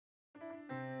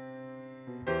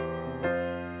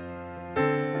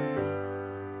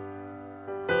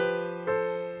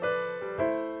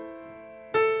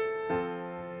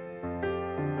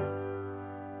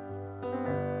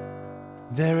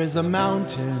There is a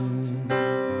mountain,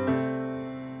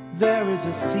 there is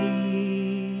a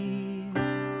sea,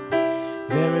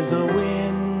 there is a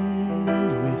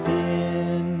wind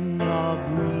within your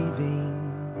breathing,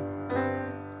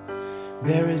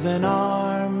 there is an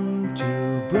arm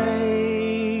to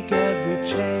break every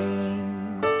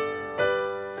chain,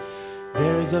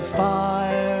 there is a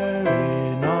fire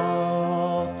in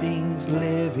all things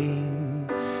living,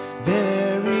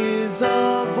 there is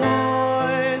a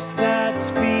voice that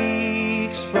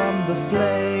speaks from the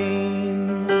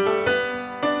flame.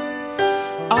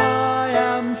 I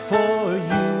am for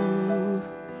you,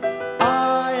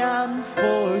 I am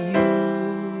for you,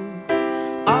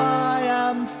 I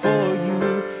am for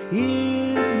you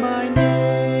is my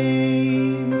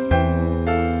name.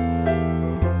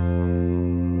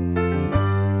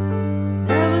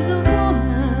 There was a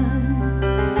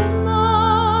woman,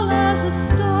 small as a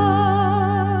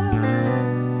star,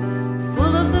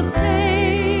 full of the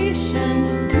patient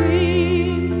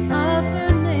dreams of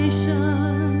her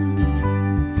nation,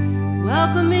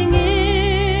 welcoming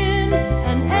in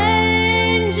an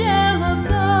angel of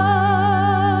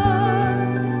God,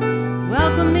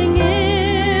 welcoming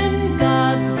in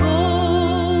God's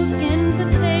bold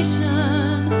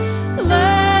invitation.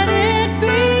 Let it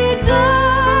be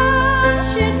done,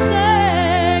 she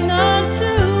sang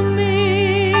unto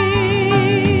me.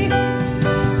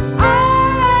 I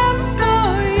am for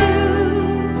you,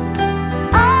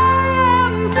 I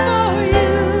am for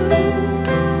you,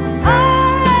 I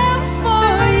am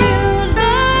for you,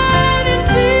 let it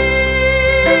be.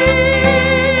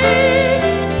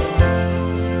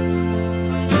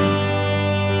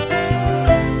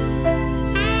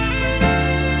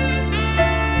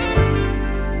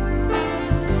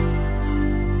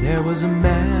 There was a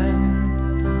man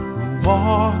who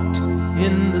walked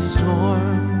in the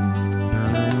storm,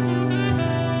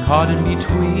 caught in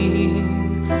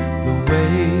between the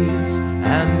waves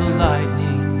and the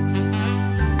lightning,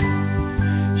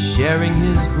 sharing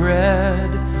his bread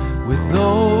with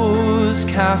those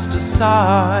cast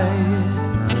aside,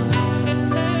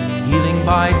 healing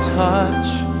by touch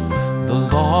the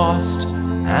lost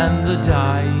and the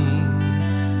dying.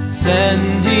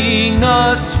 Sending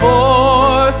us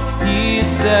forth, he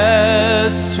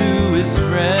says to his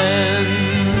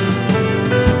friends,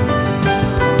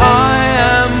 I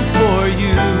am for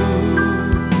you,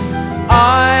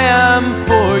 I am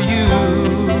for you,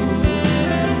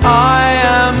 I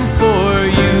am for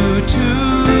you to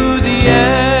the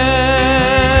end.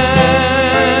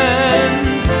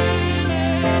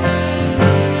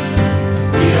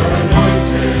 We are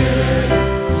anointed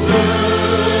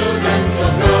servants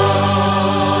of God.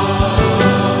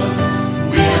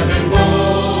 We have been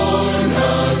born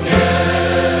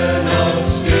again of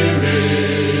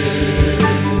Spirit.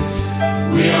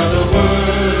 We are the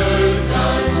Word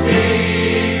God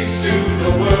speaks to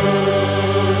the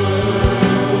world.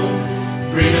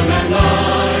 Freedom and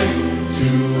light to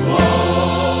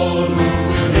all who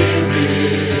will hear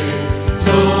it.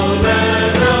 So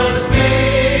let us be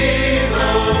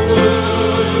the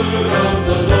word of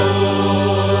the Lord.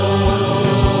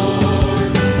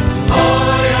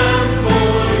 I am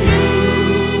for you,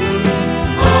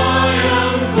 I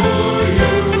am for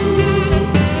you,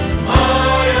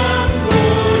 I am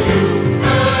for you,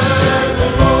 and the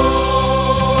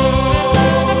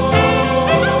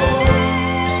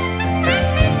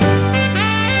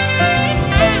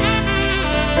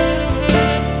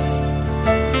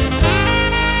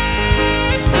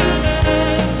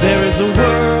There is a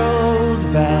world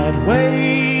that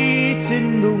waits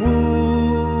in the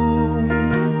womb.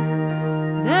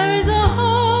 There is a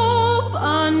hope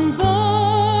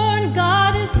unborn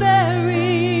God is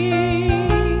bearing.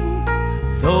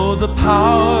 Though the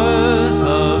powers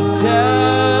of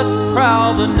death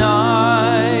prowl the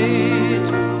night,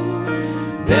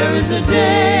 there is a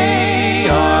day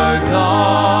our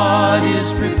God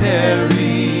is preparing.